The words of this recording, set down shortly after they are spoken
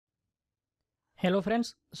Hello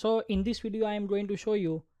friends, so in this video I am going to show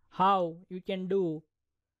you how you can do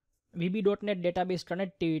VB.NET database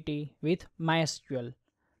connectivity with MySQL.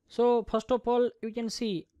 So first of all, you can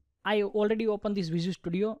see I already opened this Visual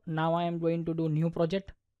Studio. Now I am going to do new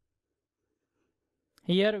project.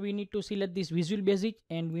 Here we need to select this Visual Basic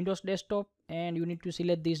and Windows Desktop, and you need to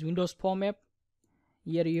select this Windows Form app.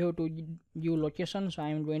 Here you have to use location, so I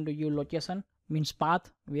am going to use location, means path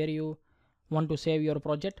where you want to save your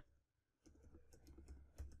project.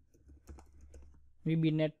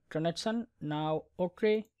 VB.NET connection. Now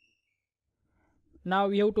okay. Now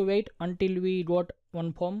we have to wait until we got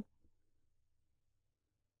one form.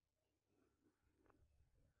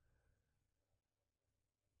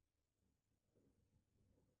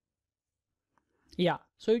 Yeah,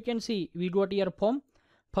 so you can see we got here form.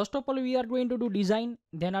 First of all, we are going to do design,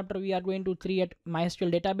 then after we are going to create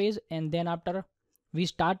MySQL database, and then after we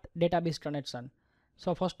start database connection.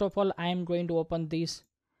 So first of all, I am going to open this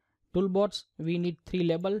toolbox. We need 3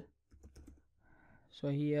 label. So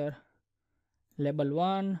here label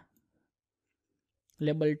 1,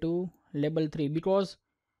 label 2, label 3, because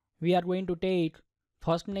we are going to take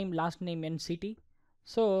first name, last name and city.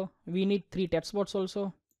 So we need 3 text box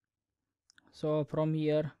also. So from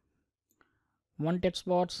here, one text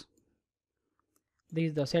box,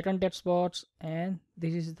 this is the second text box, and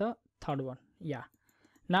this is the third one. Yeah,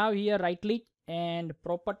 now here right click and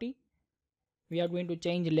property, we are going to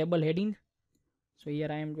change label heading. So here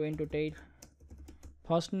I am going to take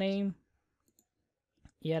first name,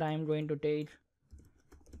 here I am going to take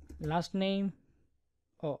last name,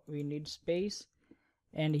 oh we need space,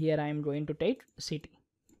 and here I am going to take city.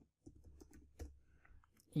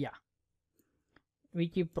 Yeah, we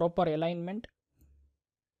keep proper alignment.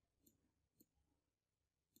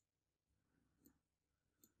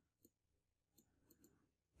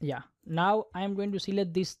 Yeah, now I am going to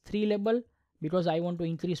select this 3 label because I want to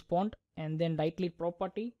increase font, and then right click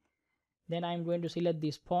property, then I am going to select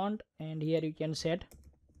this font, and here you can set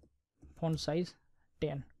font size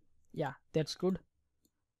 10. Yeah, that's good.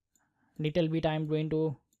 Little bit I am going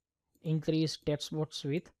to increase text box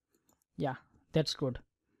width. Yeah, that's good.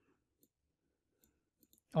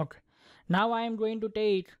 Okay, now I am going to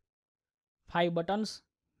take 5 buttons.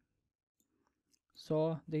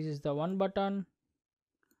 So this is the one button,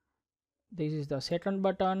 this is the second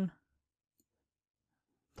button,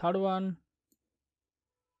 third one,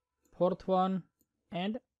 fourth one,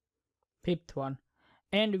 and fifth one.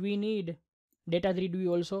 And we need data grid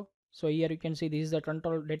view also. So here you can see this is the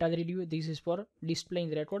control data grid view. This is for displaying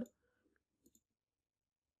the record.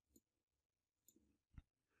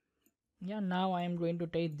 Yeah, now I am going to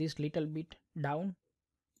take this little bit down.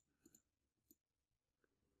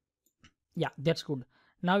 Yeah, that's good.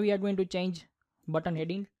 Now we are going to change button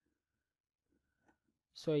heading.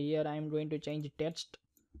 So here I am going to change text,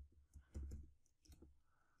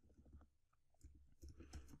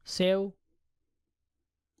 save.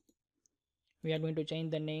 We are going to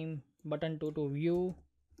change the name button 2 to view.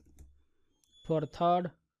 For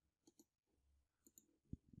third,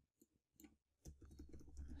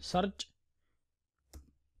 search.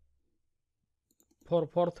 For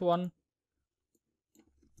fourth one,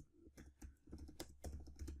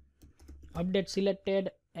 update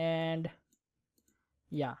selected, and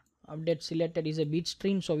yeah, update selected is a bit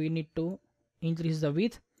string, so we need to increase the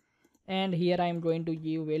width. And here I am going to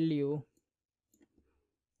give value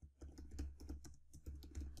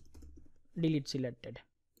delete selected.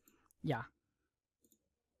 Yeah,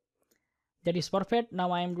 that is perfect.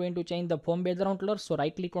 Now I am going to change the form background color. So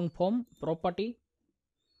right click on form, property,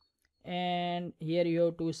 and here you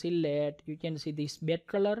have to select, you can see this bed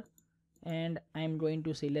color, and I am going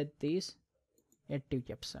to select this active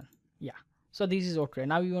caption. Yeah, so this is okay.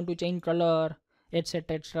 Now you want to change color,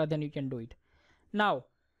 etc, etc, then you can do it. Now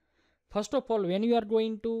first of all, when you are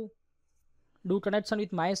going to do connection with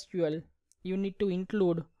MySQL, you need to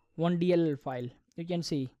include one DLL file. You can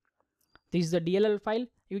see this is the DLL file.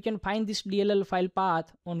 You can find this DLL file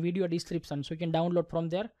path on video description, so you can download from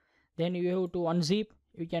there. Then you have to unzip.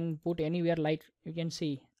 You can put anywhere, like you can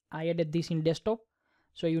see I added this in desktop,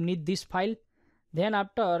 so you need this file. Then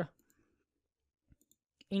after,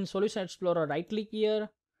 in Solution Explorer, right click here,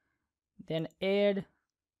 then add,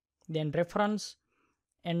 then reference,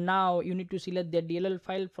 and now you need to select the DLL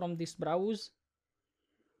file from this browse,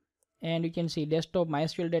 and you can see desktop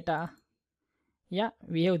MySQL data. Yeah,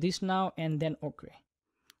 we have this now, and then okay.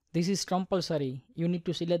 This is compulsory. You need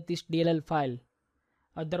to select this DLL file,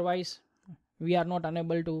 otherwise we are not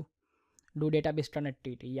unable to do database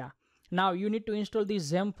connectivity. Yeah, now you need to install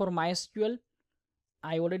this xampp for MySQL.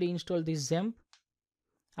 I already installed this xampp.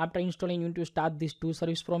 After installing, you need to start this to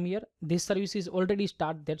service from here. This service is already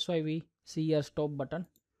start, that's why we see here stop button.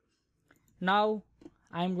 Now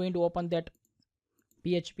I am going to open that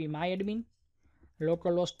php myadmin,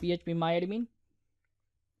 localhost php myadmin.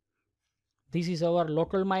 This is our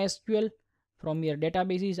local MySQL. From here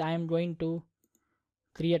databases, I am going to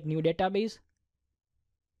create new database,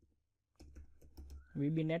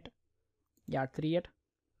 vbnet. Yeah, create.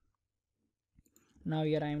 Now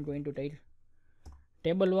here I am going to take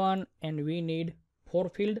table 1 and we need 4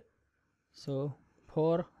 field, so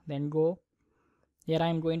 4, then go. Here I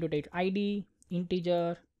am going to take id,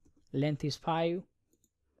 integer, length is 5,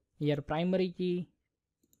 here primary key,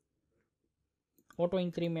 auto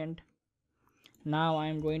increment. Now I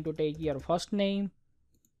am going to take your first name,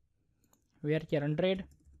 where here 100,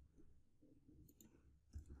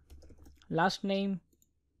 last name,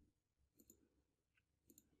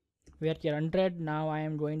 where here 100. Now I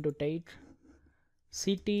am going to take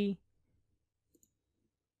city,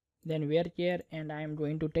 then where here, and I am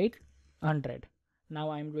going to take 100. Now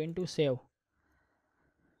I am going to save.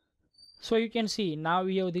 So you can see now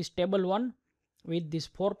we have this table 1 with this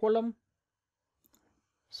 4 column.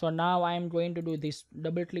 So now I am going to do this,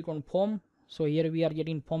 double click on form. So here we are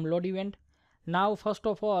getting form load event. Now first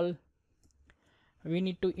of all, we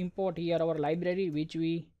need to import here our library which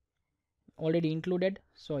we already included.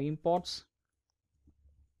 So imports,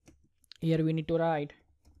 here we need to write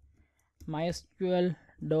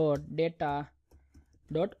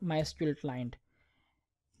mysql.data.mysql client.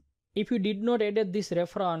 If you did not edit this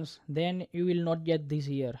reference, then you will not get this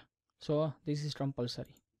here. So this is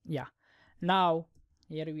compulsory. Yeah. Now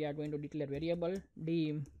here we are going to declare variable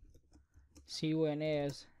dim con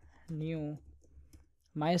as new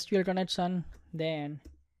MySQL connection, then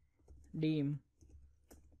dim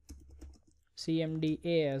cmd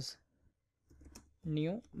as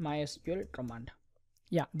new MySQL command.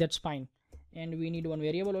 Yeah, that's fine. And we need one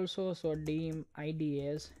variable also, so dim id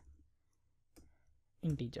as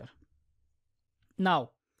integer.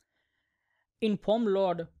 Now in form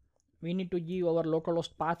load, we need to give our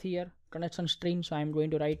localhost path here, connection string. So I am going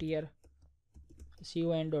to write here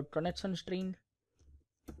con.connection string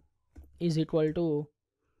is equal to,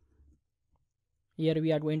 here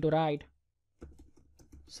we are going to write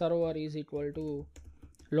server is equal to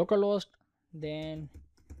localhost, then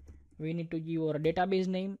we need to give our database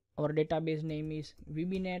name. Our database name is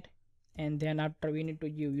vbnet, and then after we need to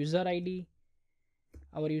give user id.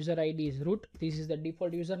 Our user id is root, this is the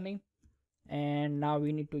default username, and now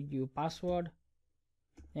we need to give password,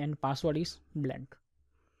 and password is blank.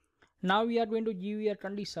 Now we are going to give a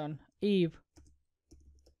condition if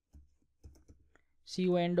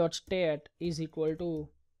con.state is equal to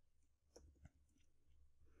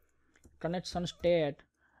connection state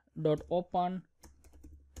dot open,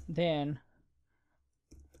 then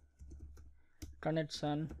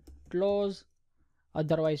connection close,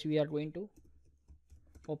 otherwise we are going to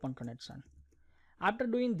open connection. After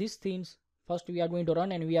doing these things, first we are going to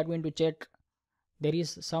run and we are going to check there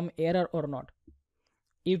is some error or not.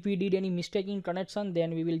 If we did any mistake in connection,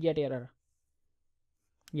 then we will get error.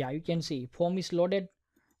 Yeah, you can see form is loaded,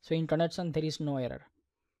 so in connection there is no error.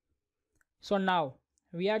 So now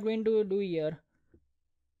we are going to do here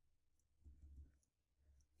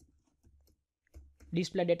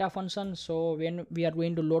display data function. So when we are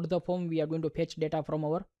going to load the form, we are going to fetch data from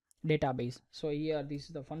our database. So here this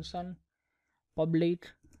is the function public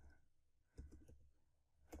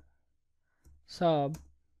sub,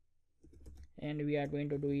 and we are going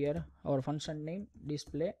to do here our function name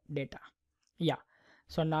display data. Yeah,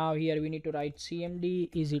 so now here we need to write cmd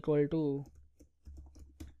is equal to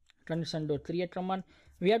connection.create command.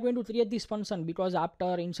 We are going to create this function because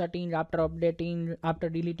after inserting, after updating, after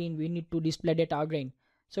deleting, we need to display data again.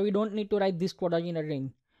 So we don't need to write this code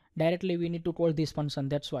again. Directly we need to call this function,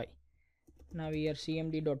 that's why. Now here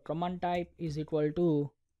cmd.command type is equal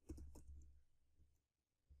to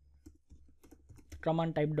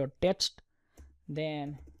command type.text,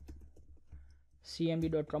 then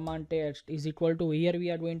cmd.command text is equal to, here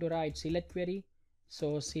we are going to write select query.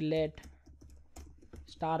 So select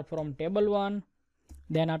star from table 1,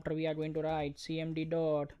 then after we are going to write cmd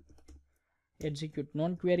dot execute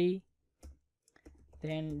non query,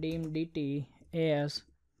 then dim dt as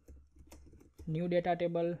new data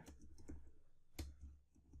table.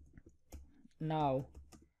 Now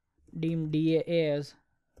dim da as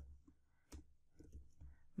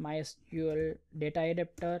MySQL data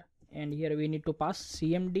adapter, and here we need to pass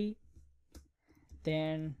cmd,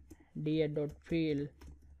 then da.fill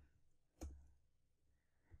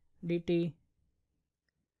dt.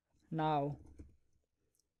 Now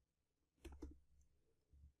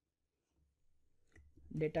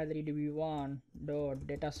data readv1 dot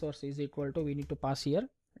data source is equal to, we need to pass here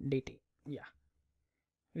dt. Yeah,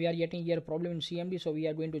 we are getting here problem in cmd, so we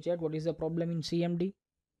are going to check what is the problem in cmd.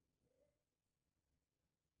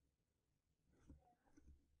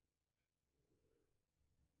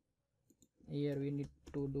 Here we need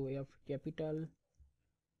to do f capital,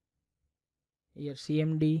 here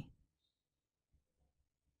cmd,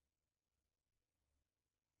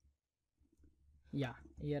 yeah,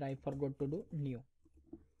 here I forgot to do new.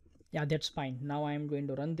 Yeah, that's fine. Now I am going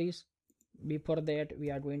to run this. Before that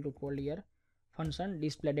we are going to call here function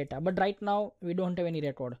display data, but right now we don't have any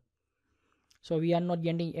record, so we are not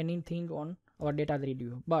getting anything on our data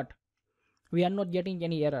readv, but we are not getting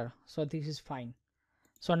any error, so this is fine.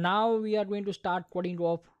 So now we are going to start coding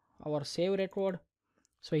of our save record.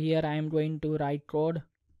 So here I am going to write code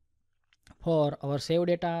for our save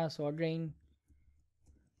data. So again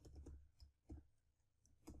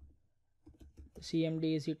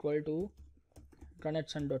cmd is equal to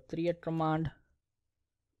connection.create command,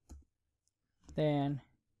 then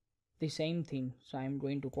the same thing. So I am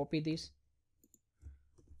going to copy this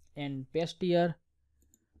and paste here.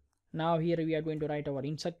 Now here we are going to write our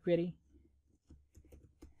insert query,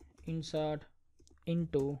 insert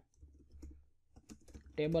into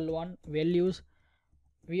table 1 values.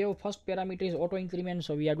 We have first parameter is auto increment,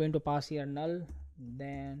 so we are going to pass here null,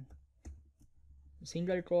 then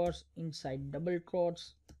single quotes inside double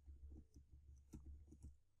quotes.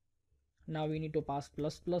 Now we need to pass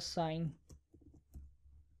plus sign,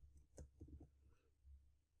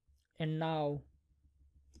 and now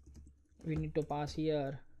we need to pass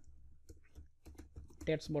here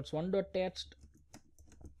textbox1.text,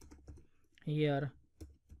 here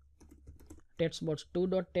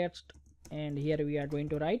textbox2.text, and here we are going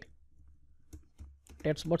to write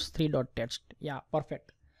textbox3.text. Yeah,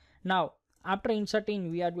 perfect. Now after inserting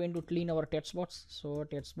we are going to clean our textbox. So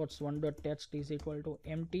textbox1.text is equal to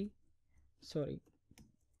empty,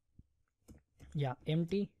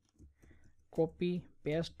 empty, copy,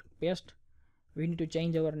 paste. We need to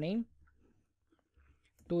change our name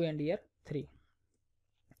 2 and here 3.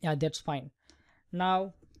 Yeah, that's fine.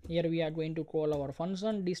 Now here we are going to call our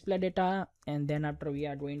function display data, and then after we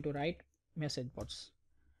are going to write message box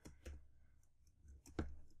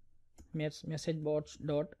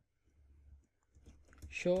dot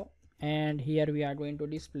show, and here we are going to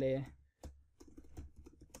display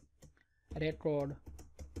record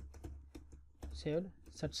saved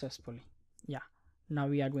successfully. Yeah, now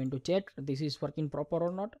we are going to check this is working proper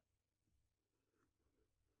or not.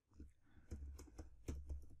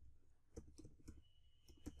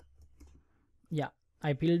 Yeah,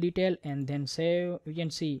 I fill detail and then save. You can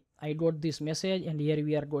see I got this message, and here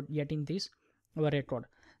we are getting this our record.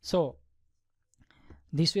 So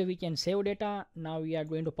this way we can save data. Now we are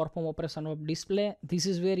going to perform operation of display. This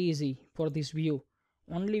is very easy for this view.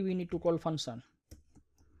 Only we need to call function,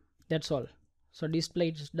 that's all. So display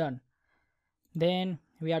is done. Then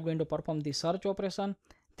we are going to perform the search operation.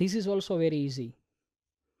 This is also very easy.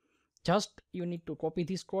 Just you need to copy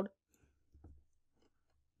this code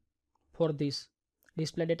for this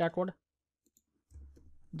display data code,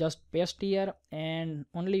 just paste here, and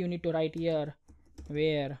only you need to write here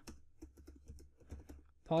where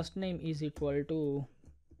first name is equal to,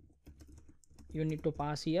 you need to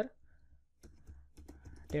pass here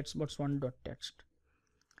textbox1.text.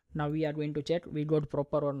 Now we are going to check we got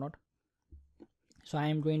proper or not. So I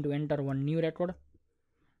am going to enter one new record.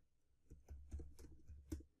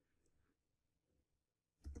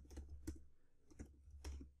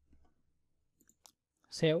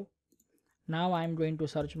 Save. Now I am going to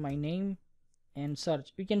search my name and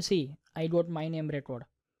search. You can see I got my name record.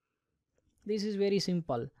 This is very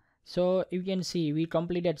simple. So you can see we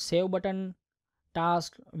completed save button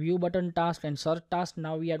task, view button task, and search task.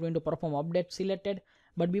 Now we are going to perform update selected,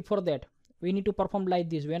 but before that we need to perform like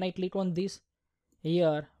this. When I click on this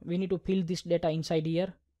here, we need to fill this data inside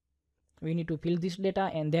here. We need to fill this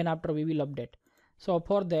data, and then after we will update. So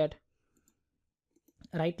for that,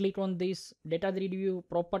 right click on this data readv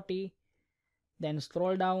property, then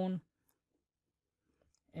scroll down,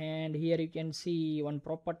 and here you can see one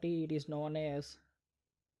property. It is known as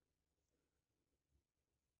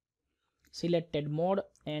selected mode,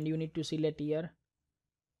 and you need to select here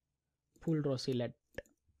full row select.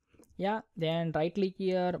 Yeah, then right click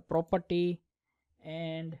here property,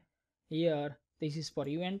 and here this is for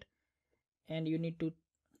event, and you need to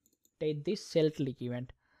take this cell click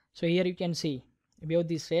event. So here you can see we have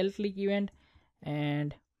this cell click event,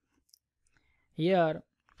 and here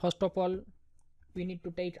first of all we need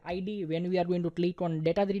to take id. When we are going to click on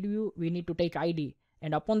data readv, we need to take id,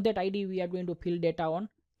 and upon that id we are going to fill data on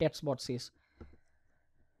text boxes.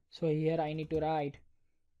 So here I need to write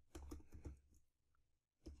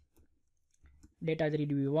data grid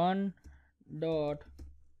v1 dot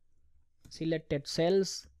selected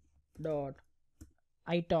cells dot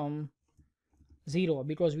item 0,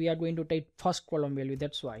 because we are going to take first column value,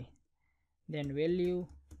 that's why. Then value,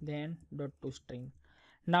 then dot to string.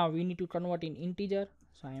 Now we need to convert in integer,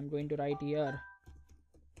 so I am going to write here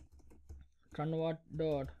convert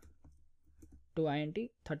dot to int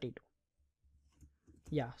 32.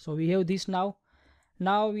 Yeah, so we have this now.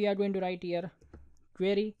 Now we are going to write here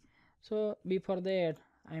query. So before that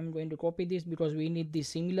I am going to copy this because we need the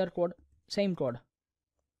similar code, same code.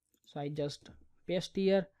 So I just paste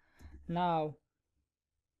here. Now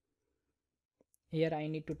here I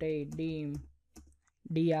need to take dim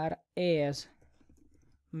dr as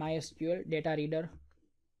MySQL data reader.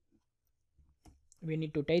 We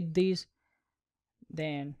need to take this.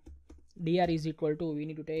 Then dr is equal to, we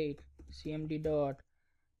need to take cmd dot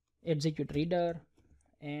execute reader,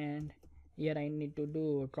 and here I need to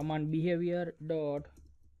do command behavior dot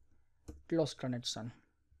close connection.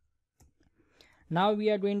 Now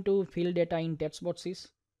we are going to fill data in text boxes.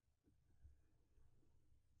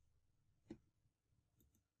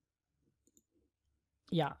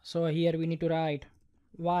 Yeah, so here we need to write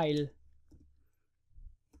while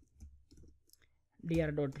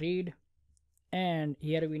dr dot read, and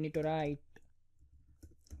here we need to write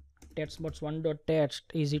textbox1 dot text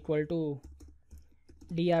is equal to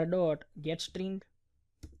dr dot get string,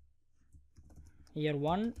 here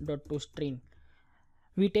 1 dot to string.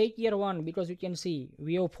 We take here 1 because you can see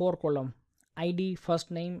we have 4 column: id,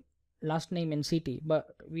 first name, last name, and city.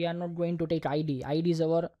 But we are not going to take id. Id is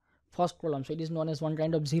our first column, so it is known as one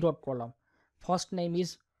kind of zero column. First name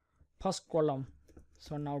is first column.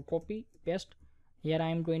 So now copy paste. Here I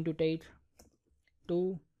am going to take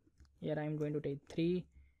 2, here I am going to take 3,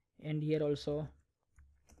 and here also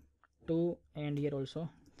 2, and here also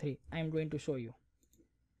 3. I am going to show you.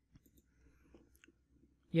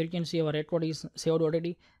 Here you can see our record is saved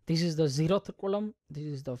already. This is the 0th column, this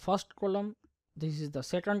is the first column, this is the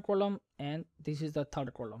second column, and this is the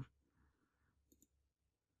third column.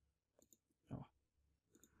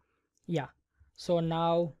 Yeah, so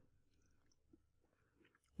now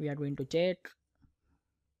we are going to check.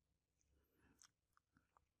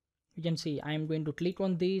 You can see I am going to click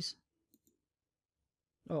on this.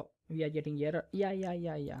 Oh, we are getting error. Yeah.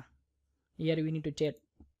 Here we need to check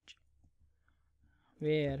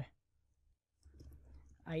where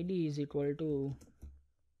id is equal to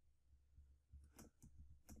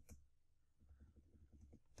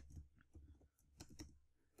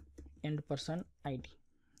end person id.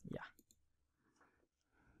 Yeah,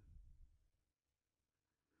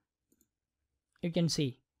 you can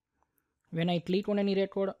see when I click on any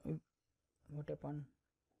record, what happened?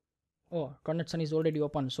 Oh, connection is already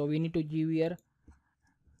open, so we need to give here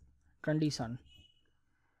condition.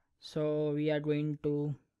 So we are going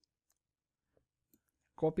to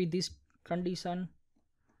copy this condition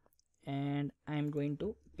and I am going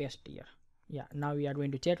to paste here. Yeah, now we are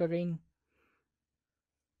going to check again.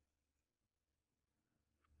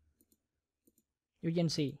 You can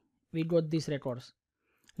see we got these records.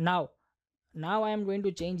 Now I am going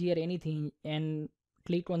to change here anything and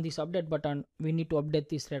click on this update button. We need to update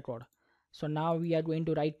this record. So now we are going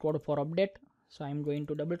to write code for update. So I am going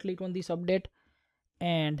to double click on this update,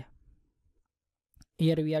 and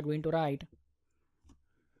here we are going to write.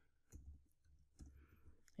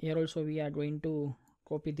 Here also we are going to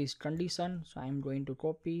copy this condition. So I am going to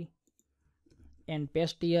copy and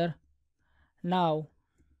paste here. Now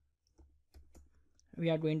we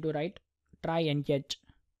are going to write try and catch.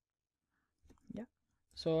 Yeah,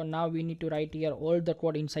 so now we need to write here all the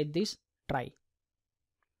code inside this try.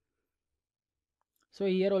 So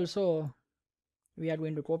here also we are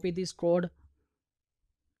going to copy this code.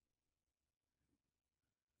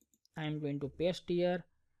 I am going to paste here,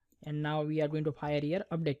 and now we are going to fire here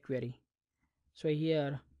update query. So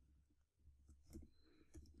here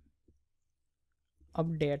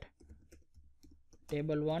update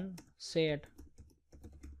table1 set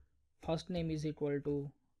first name is equal to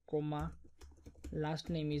comma, last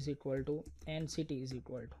name is equal to, and city is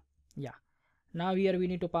equal to. Yeah, now here we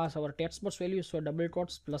need to pass our textbox value. So double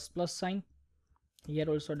quotes plus plus sign, here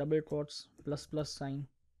also double quotes plus plus sign,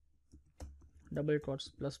 double quotes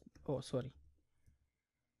plus, oh sorry,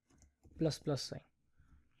 plus plus sign.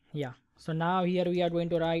 Yeah, so now here we are going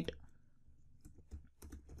to write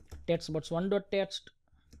textbox1 dot text,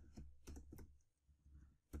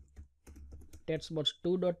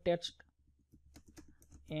 textbox2 dot text,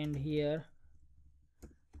 and here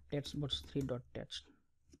textbox3 dot text.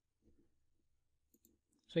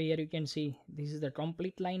 So here you can see this is the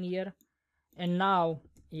complete line here. And now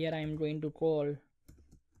here I am going to call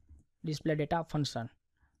display data function.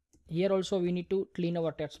 Here also we need to clean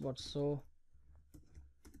our text box. So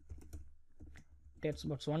text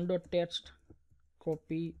box 1.text,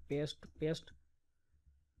 copy, paste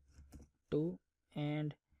 2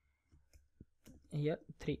 and here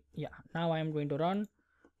 3. Yeah, now I am going to run.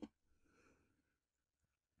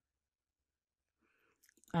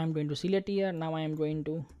 I am going to select here. Now I am going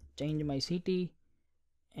to change my city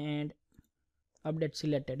and update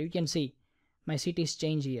selected. You can see my city is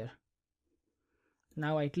changed here.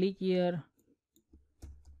 Now I click here.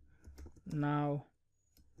 Now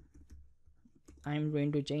I am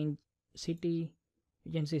going to change city.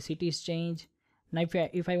 You can see city is changed. Now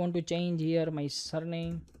if I want to change here my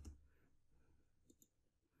surname,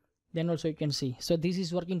 then also you can see. So this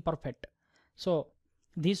is working perfect. So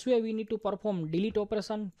this way we need to perform delete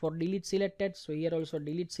operation for delete selected. So here also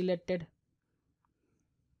delete selected.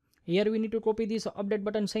 Here we need to copy this update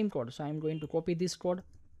button same code. So I am going to copy this code.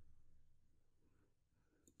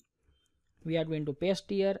 We are going to paste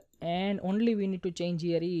here, and only we need to change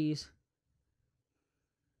here is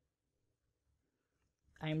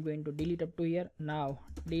I am going to delete up to here. Now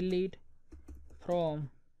delete from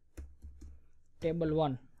table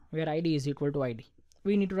 1 where id is equal to id.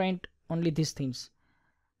 We need to write only these things.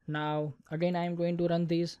 Now again I am going to run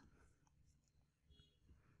this.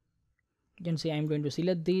 You can see I am going to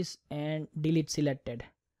select this and delete selected.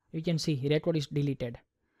 You can see record is deleted.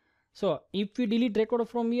 So if we delete record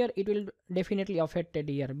from here, it will definitely affected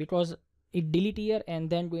here because it delete here and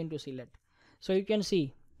then going to select. So you can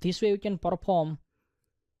see this way you can perform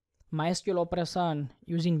MySQL operation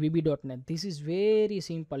using VB.NET. This is very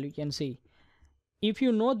simple. You can see if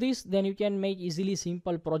you know this, then you can make easily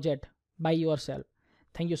simple project by yourself.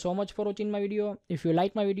 Thank you so much for watching my video. If you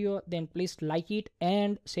like my video, then please like it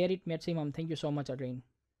and share it maximum. Thank you so much again.